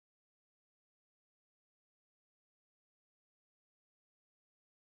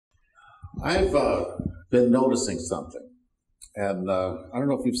I've been noticing something, and I don't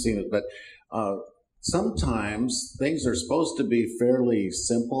know if you've seen it, but sometimes things are supposed to be fairly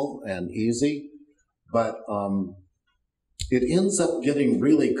simple and easy, but it ends up getting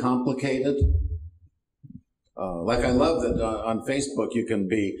really complicated. Like I love that on Facebook you can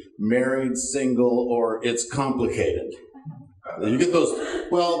be married, single, or it's complicated. You get those,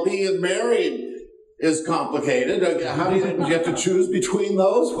 well, being married is complicated. How do you have to choose between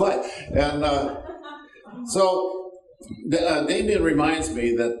those? What? And so Damien reminds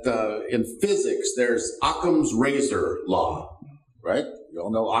me that in physics there's Occam's razor law, right? You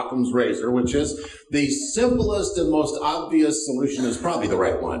all know Occam's razor, which is the simplest and most obvious solution is probably the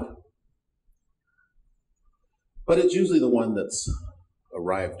right one. But it's usually the one that's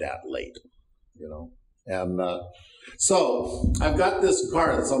arrived at late, you know. And so I've got this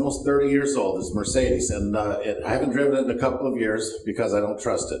car that's almost 30 years old, this Mercedes, and I haven't driven it in a couple of years because I don't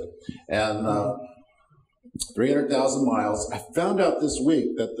trust it. And 300,000 miles. I found out this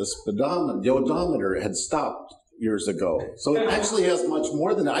week that the odometer had stopped years ago. So it actually has much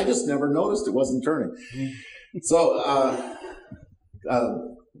more than that. I just never noticed it wasn't turning. So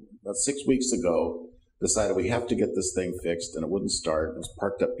about 6 weeks ago, decided we have to get this thing fixed, and it wouldn't start. It was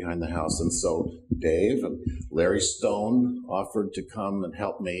parked up behind the house. And so Dave and Larry Stone offered to come and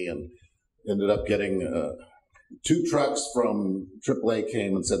help me, and ended up getting 2 trucks from AAA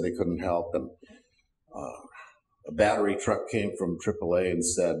came and said they couldn't help. And a battery truck came from AAA and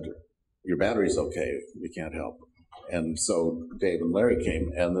said, your battery's okay, we can't help. And so Dave and Larry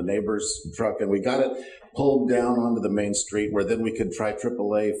came, and the neighbor's truck, and we got it pulled down onto the main street where then we could try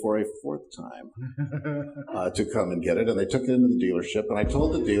AAA for a 4th time to come and get it. And they took it into the dealership, and I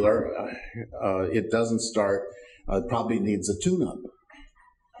told the dealer, it doesn't start, it probably needs a tune-up.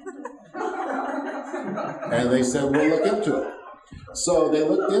 And they said, we'll look into it. So they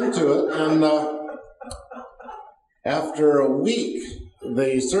looked into it, and after a week,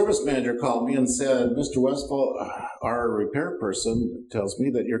 the service manager called me and said, Mr. Westfall, our repair person tells me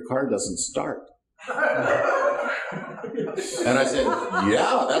that your car doesn't start. And I said,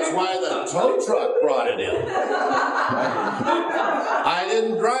 yeah, that's why the tow truck brought it in. I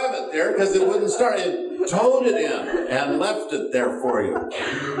didn't drive it there because it wouldn't start. It towed it in and left it there for you,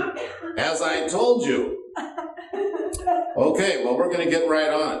 as I told you. Okay, well, we're going to get right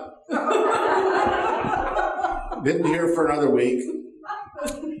on it. Didn't hear for another week.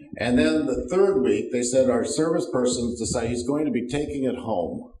 And then the 3rd week, they said our service person decided he's going to be taking it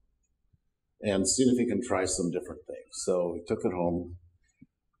home and seeing if he can try some different things. So he took it home.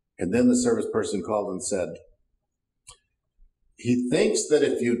 And then the service person called and said, he thinks that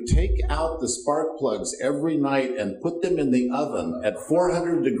if you take out the spark plugs every night and put them in the oven at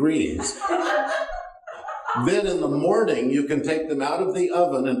 400 degrees, then in the morning you can take them out of the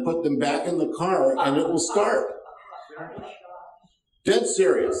oven and put them back in the car and it will start. Dead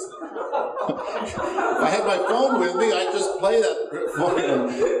serious. If I had my phone with me, I'd just play that for him.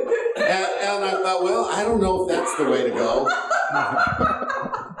 And I thought, well, I don't know if that's the way to go.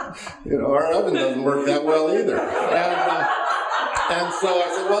 You know, our oven doesn't work that well either. And so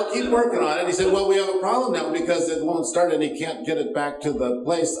I said, well, keep working on it. He said, well, we have a problem now because it won't start and he can't get it back to the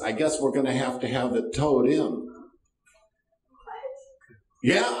place. I guess we're going to have it towed in. What?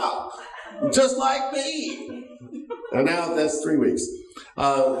 Yeah, just like me. And now that's 3 weeks.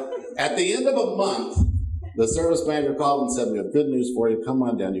 At the end of a month, the service manager called and said, we have good news for you. Come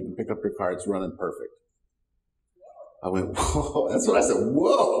on down. You can pick up your car. It's running perfect. I went, whoa. That's what I said.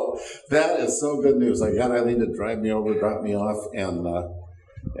 Whoa, that is so good news. I got Eileen to drive me over, drop me off, and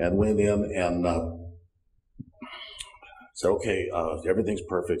went in and said, okay, everything's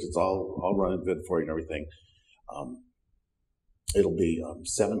perfect. It's all running good for you and everything. It'll be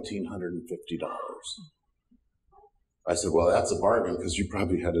 $1,750. I said, well, that's a bargain because you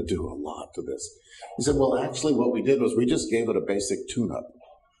probably had to do a lot to this. He said, well, actually what we did was we just gave it a basic tune-up.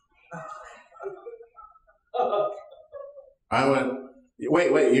 I went,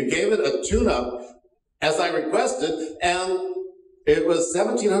 wait, you gave it a tune-up as I requested, and it was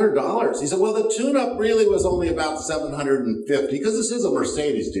 $1,700. He said, well, the tune-up really was only about $750 because this is a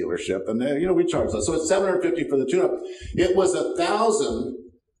Mercedes dealership, and we charge that. So it's $750 for the tune-up. It was $1,000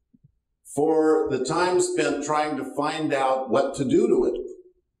 for the time spent trying to find out what to do to it.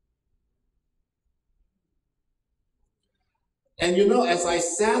 And as I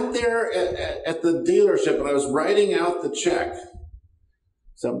sat there at the dealership and I was writing out the check,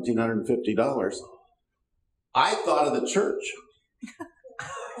 $1,750, I thought of the church.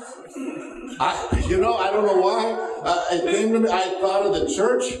 I don't know why. It came to me, I thought of the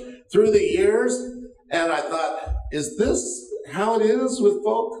church through the years, and I thought, is this how it is with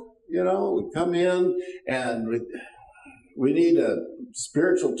folk? We come in and we need a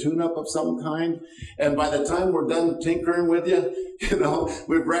spiritual tune-up of some kind. And by the time we're done tinkering with you,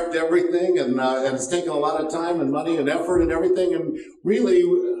 we've wrecked everything, and it's taken a lot of time and money and effort and everything. And really,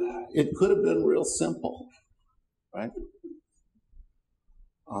 it could have been real simple, right?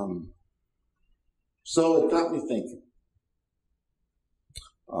 So it got me thinking.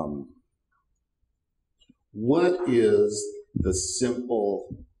 What is the simple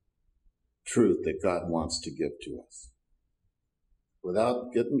truth that God wants to give to us?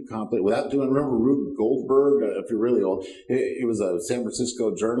 Without getting complicated, without doing, remember Rube Goldberg, if you're really old, he was a San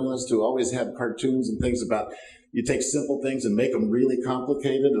Francisco journalist who always had cartoons and things about you take simple things and make them really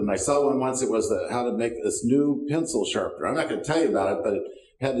complicated. And I saw one once, it was how to make this new pencil sharpener. I'm not going to tell you about it, but it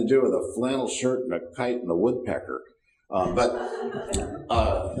had to do with a flannel shirt and a kite and a woodpecker. I won't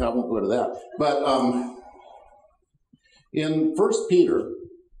go to that. But in 1 Peter,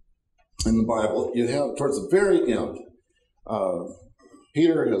 in the Bible, you have, towards the very end,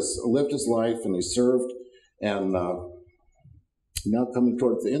 Peter has lived his life and he served, and now coming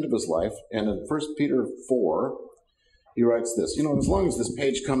towards the end of his life. And in 1 Peter 4, he writes this. As long as this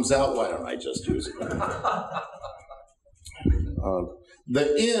page comes out, why don't I just use it?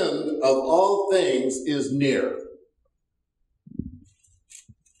 The end of all things is near.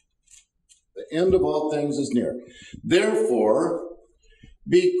 The end of all things is near. Therefore,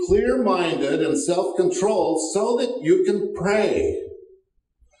 be clear-minded and self-controlled so that you can pray.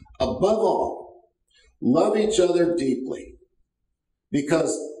 Above all, love each other deeply,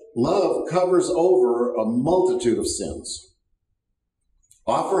 because love covers over a multitude of sins.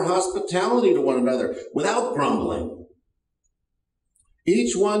 Offer hospitality to one another without grumbling.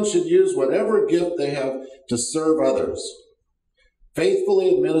 Each one should use whatever gift they have to serve others,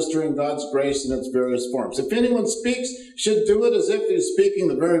 faithfully administering God's grace in its various forms. If anyone speaks, should do it as if he is speaking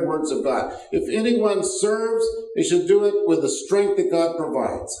the very words of God. If anyone serves, he should do it with the strength that God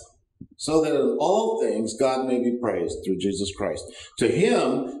provides, so that in all things God may be praised through Jesus Christ. To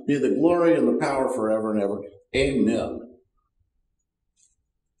him be the glory and the power forever and ever. Amen.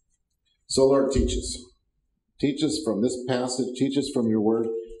 So Lord, teach us. Teach us from this passage. Teach us from your word.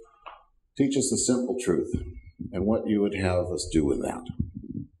 Teach us the simple truth and what you would have us do with that.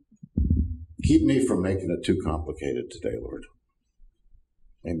 Keep me from making it too complicated today, Lord.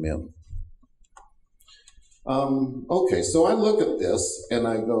 Amen. Okay, so I look at this and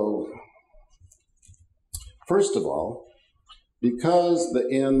I go, first of all, because the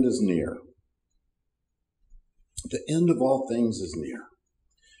end is near. The end of all things is near.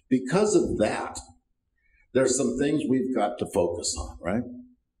 Because of that, there's some things we've got to focus on, right?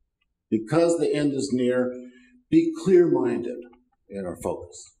 Because the end is near, be clear-minded in our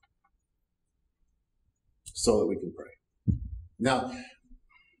focus so that we can pray. Now,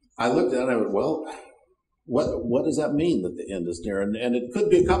 I looked at it and I went, well, what does that mean that the end is near? And it could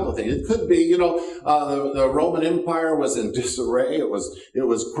be a couple of things. It could be, the Roman Empire was in disarray. It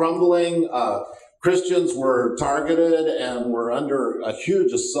was crumbling. Christians were targeted and were under a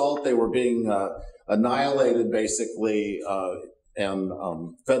huge assault. They were being annihilated, basically, and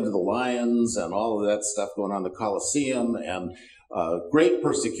fed to the lions and all of that stuff going on, the Colosseum, and great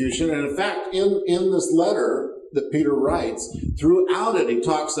persecution. And in fact, in this letter that Peter writes, throughout it, he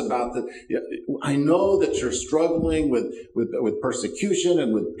talks about that. I know that you're struggling with persecution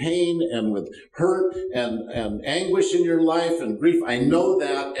and with pain and with hurt and anguish in your life and grief. I know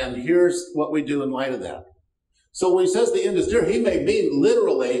that, and here's what we do in light of that. So when he says the end is near, he may mean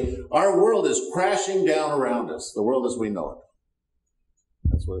literally our world is crashing down around us, the world as we know it.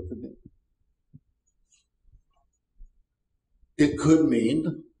 That's what it could mean. It could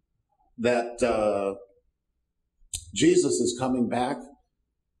mean that Jesus is coming back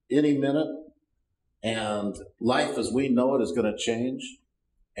any minute, and life as we know it is going to change,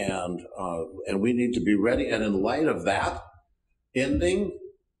 and we need to be ready. And in light of that ending,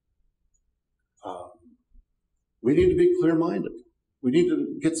 we need to be clear-minded. We need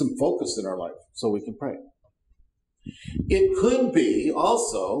to get some focus in our life so we can pray. It could be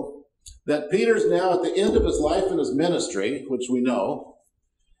also that Peter's now at the end of his life and his ministry, which we know,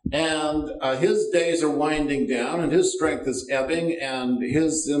 and his days are winding down, and his strength is ebbing, and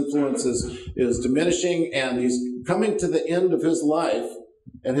his influence is diminishing, and he's coming to the end of his life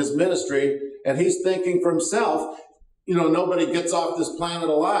and his ministry, and he's thinking for himself, nobody gets off this planet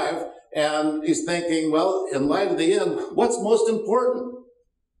alive, and he's thinking, well, in light of the end, what's most important?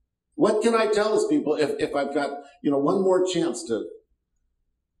 What can I tell these people if I've got, one more chance to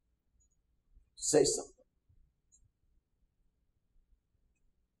say something?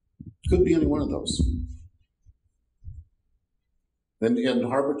 Could be any one of those. In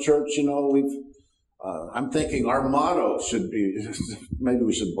Harbor Church, I'm thinking our motto should be, maybe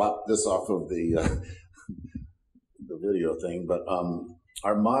we should blot this off of the video thing, but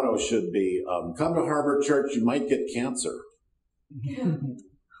our motto should be, come to Harbor Church, you might get cancer.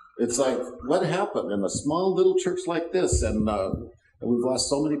 It's like, what happened in a small little church like this? And we've lost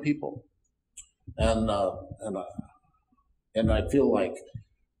so many people. And I feel like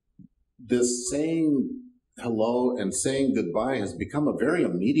this saying hello and saying goodbye has become a very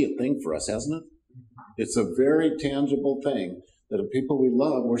immediate thing for us, hasn't it? It's a very tangible thing that the people we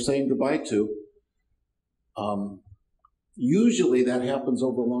love, we're saying goodbye to. Usually that happens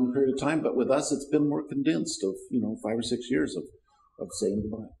over a long period of time, but with us it's been more condensed of 5 or 6 years of saying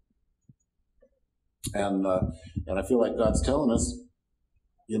goodbye. And I feel like God's telling us,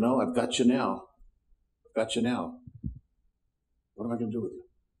 I've got you now. I've got you now. What am I going to do with you?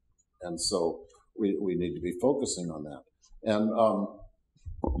 And so we need to be focusing on that.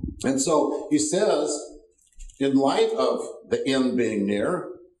 And so he says, in light of the end being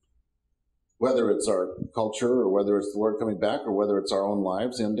near, whether it's our culture or whether it's the Lord coming back or whether it's our own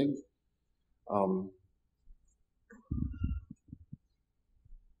lives ending,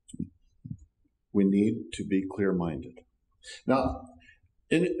 we need to be clear-minded. Now,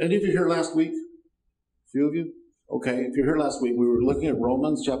 any of you here last week? A few of you? Okay, if you're here last week, we were looking at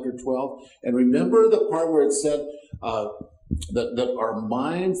Romans chapter 12, and remember the part where it said that our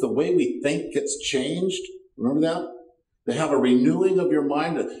minds, the way we think gets changed? Remember that? They have a renewing of your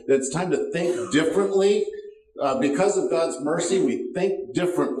mind, that it's time to think differently. Because of God's mercy, we think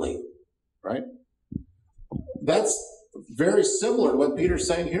differently, right? That's very similar to what Peter's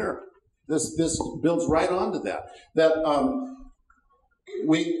saying here. This builds right onto that.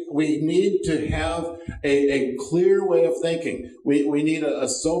 We need to have a clear way of thinking. We need a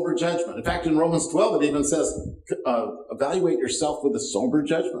sober judgment. In fact, in Romans 12, it even says, evaluate yourself with a sober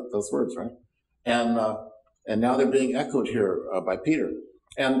judgment. Those words, right? And now they're being echoed here by Peter.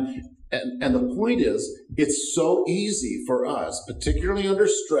 And the point is, it's so easy for us, particularly under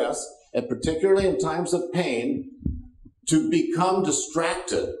stress and particularly in times of pain, to become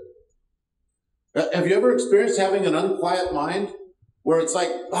distracted. Have you ever experienced having an unquiet mind where it's like,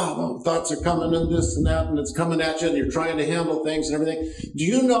 thoughts are coming and this and that, and it's coming at you and you're trying to handle things and everything? Do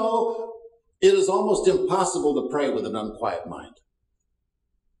you know it is almost impossible to pray with an unquiet mind?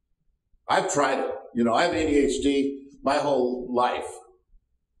 I've tried it. I have ADHD my whole life.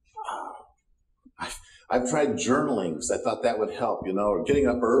 I've tried journaling because I thought that would help, or getting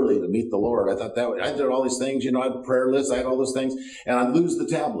up early to meet the Lord. I thought I did all these things, I had prayer lists, I had all those things, and I'd lose the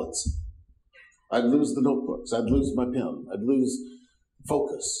tablets. I'd lose the notebooks. I'd lose my pen. I'd lose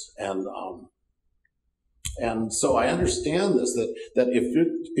focus. And so I understand this, that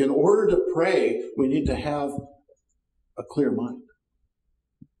in order to pray, we need to have a clear mind.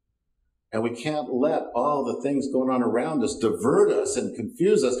 And we can't let all the things going on around us divert us and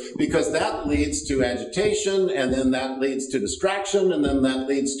confuse us, because that leads to agitation, and then that leads to distraction, and then that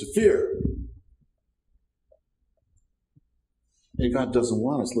leads to fear. And God doesn't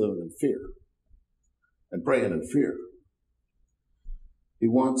want us living in fear and praying in fear. He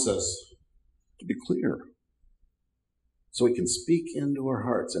wants us to be clear so we can speak into our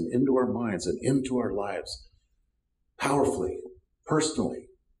hearts and into our minds and into our lives powerfully, personally,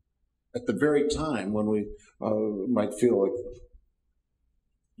 at the very time when we might feel like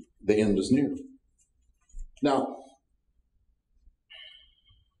the end is near. Now,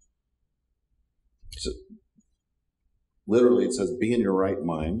 so literally it says, be in your right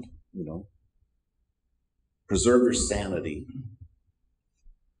mind, preserve your sanity,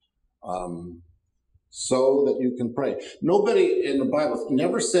 so that you can pray. Nobody in the Bible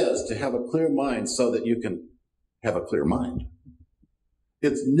never says to have a clear mind so that you can have a clear mind.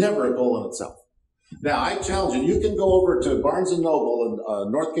 It's never a goal in itself. Now, I challenge you, you can go over to Barnes & Noble and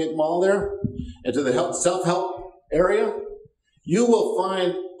Northgate Mall there, and to the self-help area. You will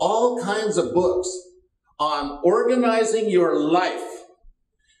find all kinds of books on organizing your life,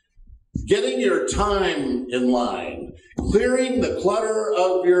 getting your time in line, clearing the clutter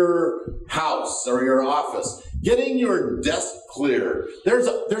of your house or your office, getting your desk cleared. There's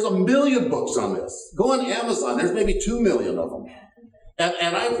a million books on this. Go on Amazon. There's maybe 2 million of them.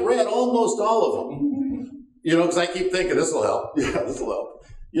 And I've read almost all of them. Because I keep thinking, this will help. Yeah, this will help.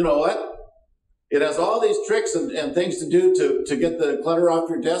 You know what? It has all these tricks and things to do to get the clutter off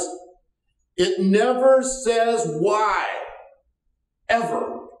your desk. It never says why.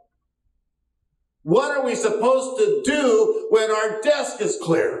 Ever. What are we supposed to do when our desk is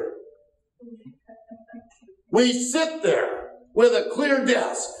clear? We sit there with a clear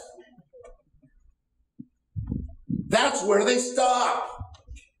desk. That's where they stop.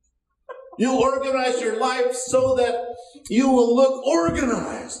 You organize your life so that you will look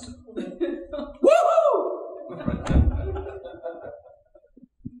organized. Woohoo!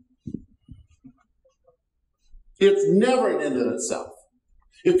 It's never an end in itself.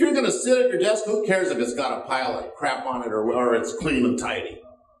 If you're going to sit at your desk, who cares if it's got a pile of crap on it or it's clean and tidy?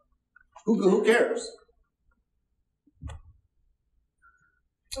 Who cares?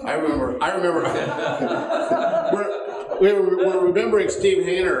 I remember. we're remembering Steve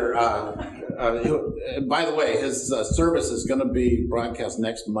Hayner. By the way, his service is going to be broadcast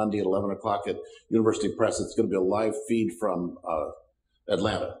next Monday at 11 o'clock at University Press. It's going to be a live feed from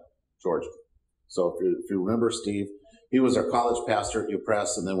Atlanta, Georgia. So if you remember Steve, he was our college pastor at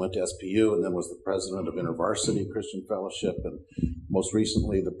UPress and then went to SPU and then was the president of InterVarsity Christian Fellowship and most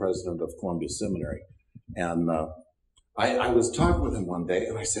recently the president of Columbia Seminary. And I was talking with him one day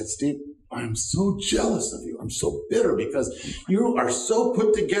and I said, Steve, I'm so jealous of you. I'm so bitter because you are so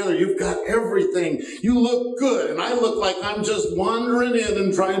put together. You've got everything. You look good. And I look like I'm just wandering in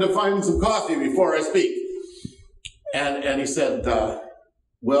and trying to find some coffee before I speak. And he said,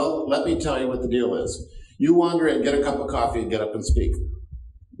 well, let me tell you what the deal is. You wander in, get a cup of coffee, and get up and speak.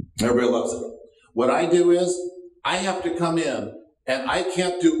 Everybody loves it. What I do is I have to come in, and I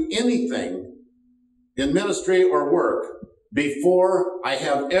can't do anything in ministry or work before I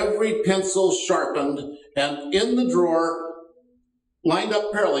have every pencil sharpened and in the drawer, lined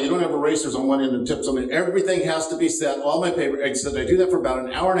up parallel. You don't have erasers on one end and tips on the other. Everything has to be set. All my paper. I said I do that for about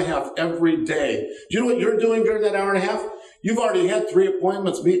an hour and a half every day. Do you know what you're doing during that hour and a half? You've already had 3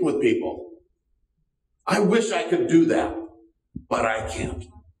 appointments meeting with people. I wish I could do that, but I can't.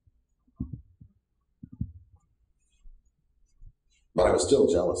 But I was still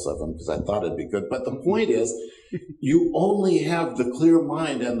jealous of him because I thought it'd be good. But the point is, you only have the clear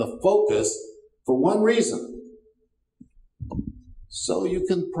mind and the focus for one reason. So you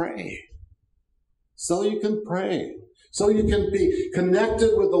can pray. So you can pray. So you can be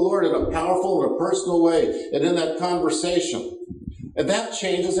connected with the Lord in a powerful and a personal way and in that conversation. And that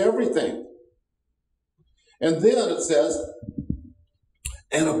changes everything. And then it says,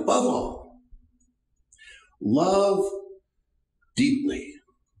 and above all, love deeply.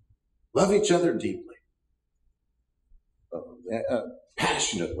 Love each other deeply.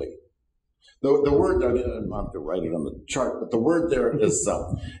 Passionately. The word, I'm not going to write it on the chart, but the word there is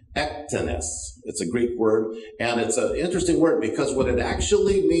ektenes. It's a Greek word, and it's an interesting word because what it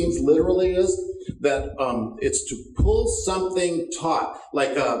actually means literally is that it's to pull something taut,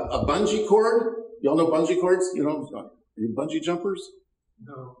 like a bungee cord. Y'all know bungee cords? You know, are you bungee jumpers?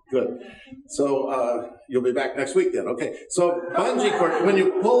 No. Good. So you'll be back next week then. Okay. So bungee cord, when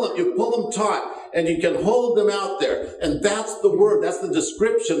you pull them taut, and you can hold them out there. And that's the word, that's the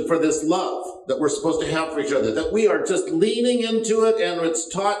description for this love that we're supposed to have for each other. That we are just leaning into it, and it's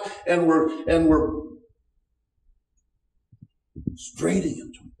taut, and we're straining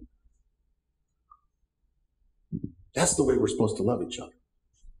into it. That's the way we're supposed to love each other.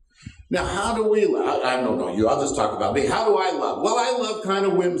 Now, how do we love? I don't know you. I'll just talk about me. How do I love? Well, I love kind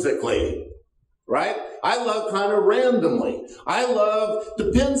of whimsically, right? I love kind of randomly. I love,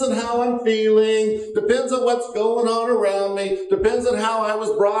 depends on how I'm feeling, depends on what's going on around me, depends on how I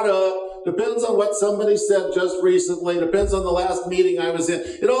was brought up, depends on what somebody said just recently, depends on the last meeting I was in.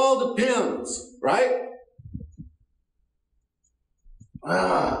 It all depends, right?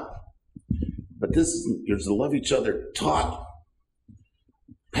 But you're to love each other taut,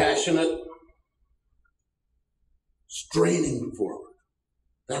 passionate, straining forward.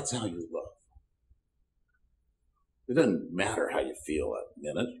 That's how you love. It doesn't matter how you feel a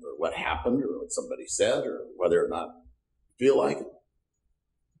minute, or what happened, or what somebody said, or whether or not you feel like it.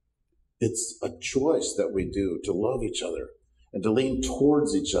 It's a choice that we do to love each other and to lean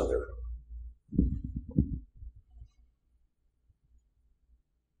towards each other.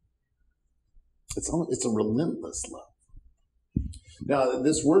 It's a relentless love. Now,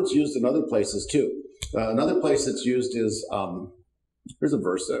 this word's used in other places too. Another place it's used is, here's a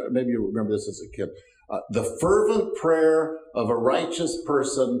verse, maybe you remember this as a kid. The fervent prayer of a righteous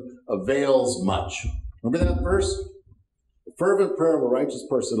person avails much. Remember that verse? The fervent prayer of a righteous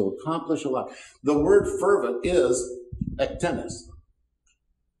person will accomplish a lot. The word fervent is ektenes.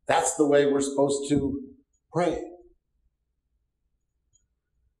 That's the way we're supposed to pray.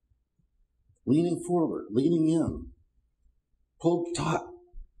 Leaning forward, leaning in, pulled taut.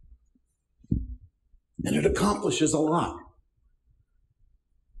 And it accomplishes a lot.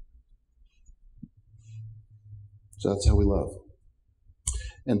 So that's how we love.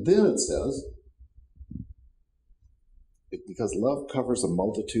 And then it says, because love covers a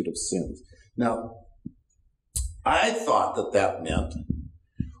multitude of sins. Now, I thought that that meant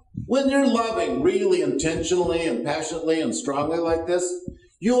when you're loving really intentionally and passionately and strongly like this,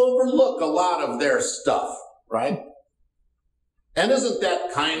 you overlook a lot of their stuff, right? And isn't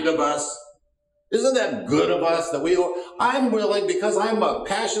that kind of us? Isn't that good of us that I'm willing, because I'm a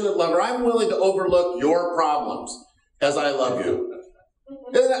passionate lover, I'm willing to overlook your problems as I love you.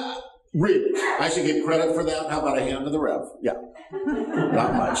 Isn't that, really? I should get credit for that? How about a hand to the Rev? Yeah.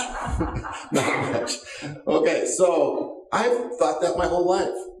 Not much. Not much. Okay, so I've thought that my whole life,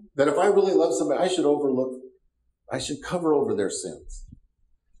 that if I really love somebody, I should cover over their sins.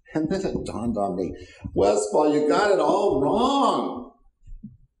 And then it dawned on me, Westfall, you got it all wrong.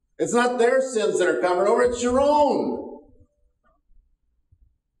 It's not their sins that are covered over, it's your own.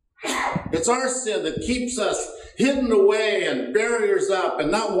 It's our sin that keeps us hidden away and barriers up and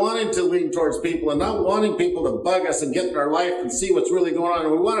not wanting to lean towards people and not wanting people to bug us and get in our life and see what's really going on.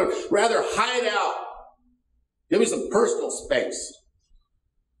 And we want to rather hide out. Give me some personal space.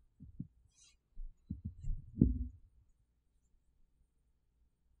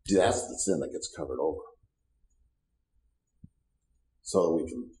 See, that's the sin that gets covered over. So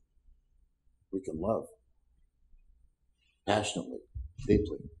we can love passionately,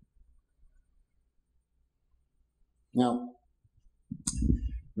 deeply. Now,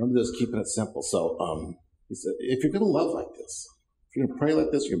 remember this, keeping it simple. So he said, if you're going to love like this, if you're going to pray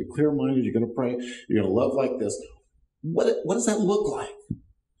like this, you're going to be clear-minded, you're going to pray, you're going to love like this, what does that look like?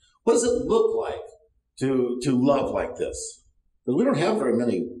 What does it look like to love like this? Because we don't have very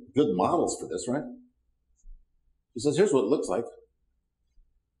many good models for this, right? He says, here's what it looks like.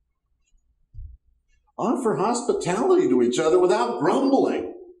 Offer hospitality to each other without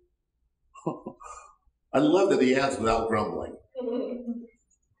grumbling. I love that he adds without grumbling.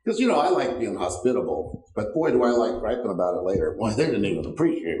 Because, I like being hospitable, but boy, do I like griping about it later. Boy, they didn't even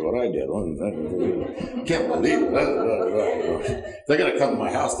appreciate what I did. Can't believe it. If they're going to come to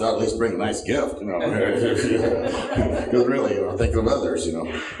my house, they'll at least bring a nice gift, Because really, thinking of others,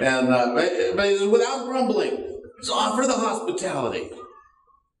 And, but without grumbling, so offer the hospitality.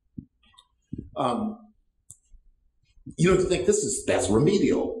 You don't think that's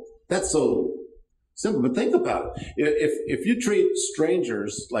remedial. That's so simple, but think about it. If you treat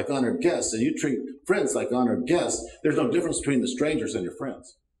strangers like honored guests and you treat friends like honored guests, there's no difference between the strangers and your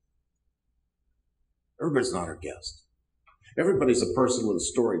friends. Everybody's an honored guest. Everybody's a person with a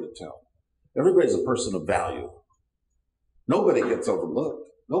story to tell. Everybody's a person of value. Nobody gets overlooked.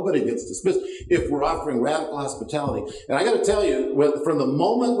 Nobody gets dismissed if we're offering radical hospitality. And I got to tell you, from the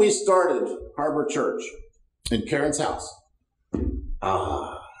moment we started Harbor Church in Karen's house,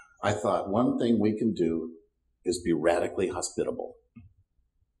 I thought one thing we can do is be radically hospitable.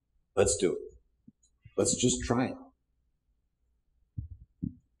 Let's do it. Let's just try it.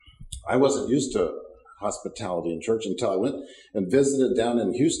 I wasn't used to hospitality in church until I went and visited down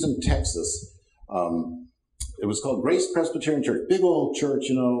in Houston, Texas. It was called Grace Presbyterian Church, big old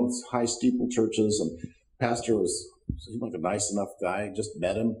church, it's high steeple churches, and pastor seemed like a nice enough guy. Just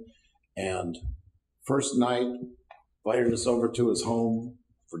met him, and first night invited us over to his home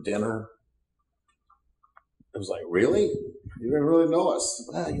for dinner. It was like, really? You didn't really know us?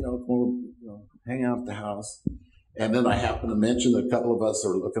 We'll hang out at the house. And then I happened to mention that a couple of us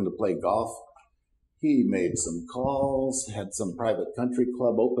are looking to play golf. He made some calls, had some private country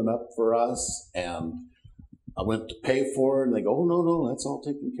club open up for us, and I went to pay for it, and they go, oh, no, that's all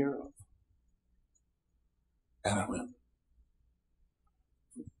taken care of. And I went,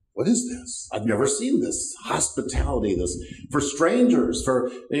 what is this? I've never seen this hospitality, this for strangers,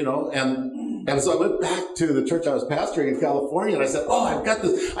 and so I went back to the church I was pastoring in California, and I said, oh, I've got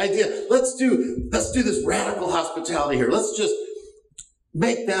this idea. Let's do this radical hospitality here. Let's just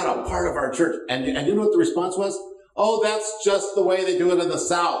make that a part of our church. And you know what the response was? Oh, that's just the way they do it in the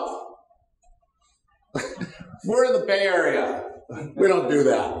South. We're in the Bay Area. We don't do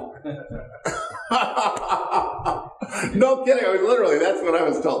that. No kidding. I mean, literally, that's what I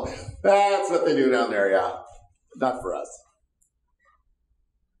was told. That's what they do down there, yeah. Not for us.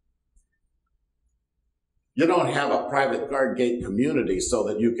 You don't have a private guard gate community so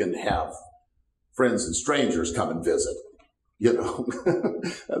that you can have friends and strangers come and visit.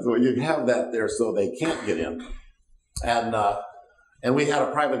 That's what you have that there so they can't get in. And we had a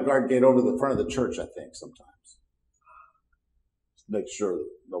private guard gate over the front of the church, I think, sometimes. Just to make sure that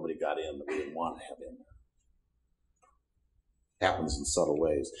nobody got in that we didn't want to have in there. Happens in subtle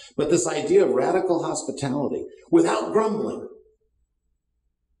ways. But this idea of radical hospitality without grumbling,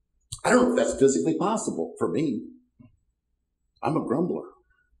 I don't know if that's physically possible for me. I'm a grumbler,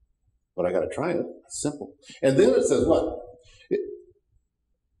 but I got to try it. It's simple. And then it says what?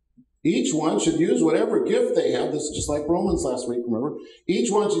 Each one should use whatever gift they have. This is just like Romans last week, remember?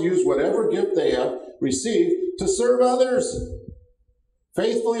 Each one should use whatever gift they have received to serve others,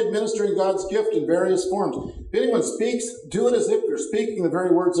 faithfully administering God's gift in various forms. If anyone speaks, do it as if they're speaking the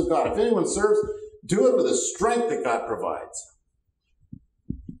very words of God. If anyone serves, do it with the strength that God provides.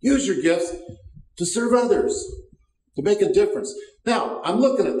 Use your gifts to serve others, to make a difference. Now, I'm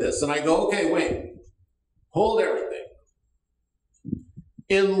looking at this and I go, okay, wait, hold everything.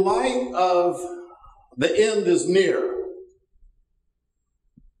 In light of the end is near,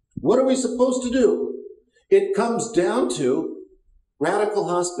 what are we supposed to do? It comes down to radical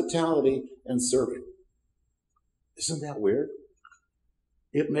hospitality and serving. Isn't that weird?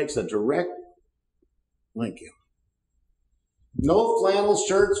 It makes a direct link here. No flannel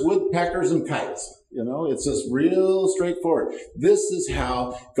shirts, woodpeckers, and kites. You know, it's just real straightforward. This is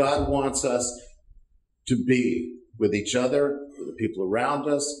how God wants us to be with each other, with the people around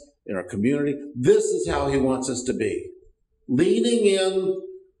us, in our community. This is how he wants us to be. Leading in,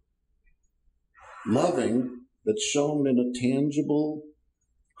 loving, that's shown in a tangible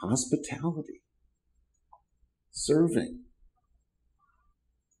hospitality. Serving.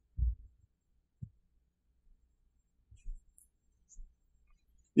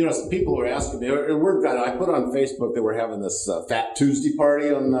 You know, some people were asking me, word got, I put on Facebook that we're having this Fat Tuesday party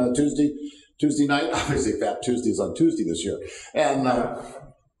on Tuesday night. Obviously, Fat Tuesday is on Tuesday this year. And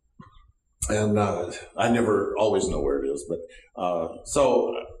I never always know where it is. But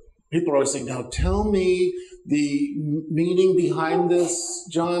so people are always saying, now tell me the meaning behind this,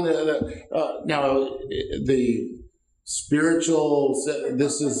 John. Now, the spiritual,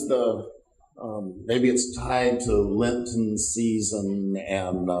 this is the, maybe it's tied to Lenten season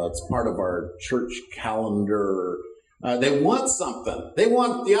and it's part of our church calendar. They want something. They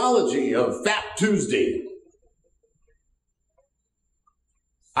want theology of Fat Tuesday.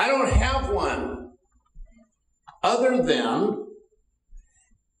 I don't have one other than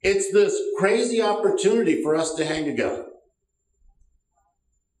it's this crazy opportunity for us to hang together.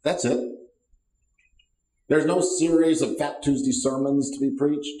 That's it. There's no series of Fat Tuesday sermons to be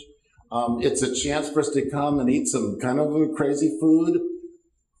preached. It's a chance for us to come and eat some kind of crazy food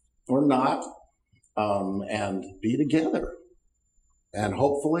or not, and be together. And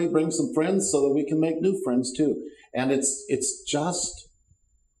hopefully bring some friends so that we can make new friends too. And it's just,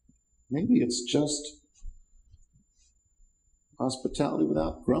 maybe it's just hospitality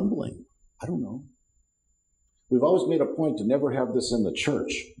without grumbling. I don't know. We've always made a point to never have this in the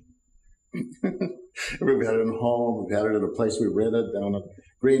church. We've had it in home. We've had it at a place we rented down at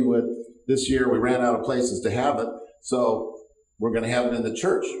Greenwood. This year we ran out of places to have it, so we're going to have it in the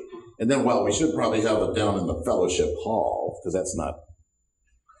church. And then, well, we should probably have it down in the fellowship hall, because that's not...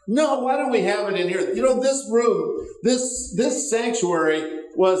 No, why don't we have it in here? You know, this room, this sanctuary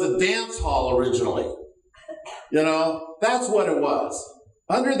was a dance hall originally. You know, that's what it was.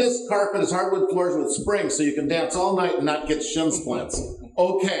 Under this carpet is hardwood floors with springs, so you can dance all night and not get shin splints.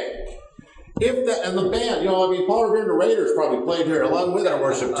 Okay. If that, and the band, you know, I mean, Paul Revere and the Raiders probably played here along with our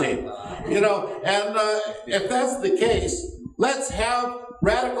worship team. You know, and if that's the case, let's have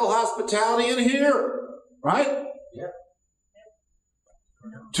radical hospitality in here, right? Yeah.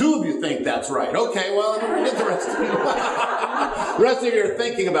 Two of you think that's right. Okay, well, forget the rest of you. The rest of you are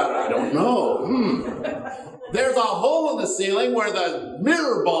thinking about it. I don't know. There's a hole in the ceiling where the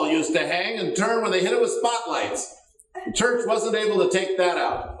mirror ball used to hang and turn when they hit it with spotlights. The church wasn't able to take that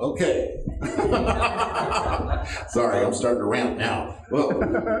out. Okay. Sorry, I'm starting to rant now.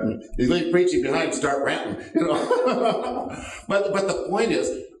 Well, you leave preaching behind, start ranting. You know. But the point is,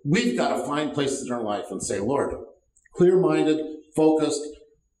 we've got to find places in our life and say, Lord, clear-minded, focused,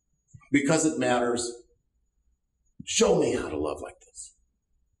 because it matters. Show me how to love like this.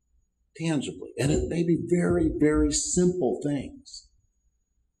 Tangibly. And it may be very, very simple things.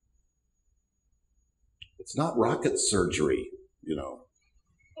 It's not rocket surgery, you know.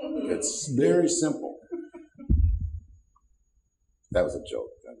 It's very simple. That was a joke.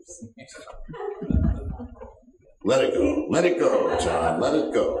 Let it go. Let it go, John. Let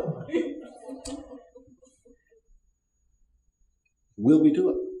it go. Will we do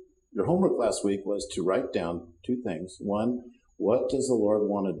it? Your homework last week was to write down two things. One, what does the Lord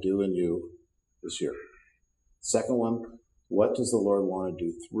want to do in you this year? Second one, what does the Lord want to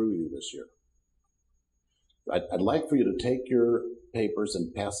do through you this year? I'd like for you to take your papers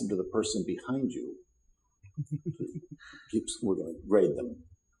and pass them to the person behind you. We're going to grade them.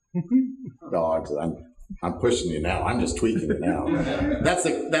 No, I'm pushing you now. I'm just tweaking you now.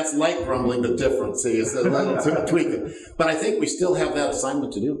 That's light grumbling, but different. See, it's a little tweaking. But I think we still have that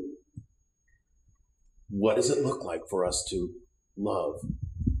assignment to do. What does it look like for us to love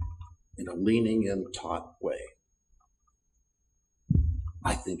in a leaning in, taut way.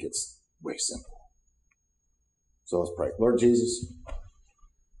 I think it's way simple. So let's pray. Lord Jesus,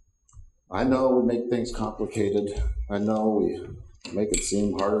 I know we make things complicated. I know we make it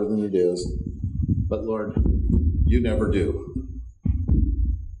seem harder than it is. But Lord, you never do.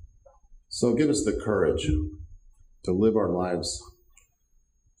 So give us the courage to live our lives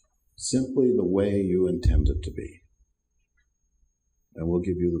simply the way you intend it to be. And we'll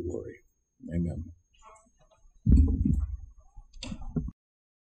give you the glory. Amen.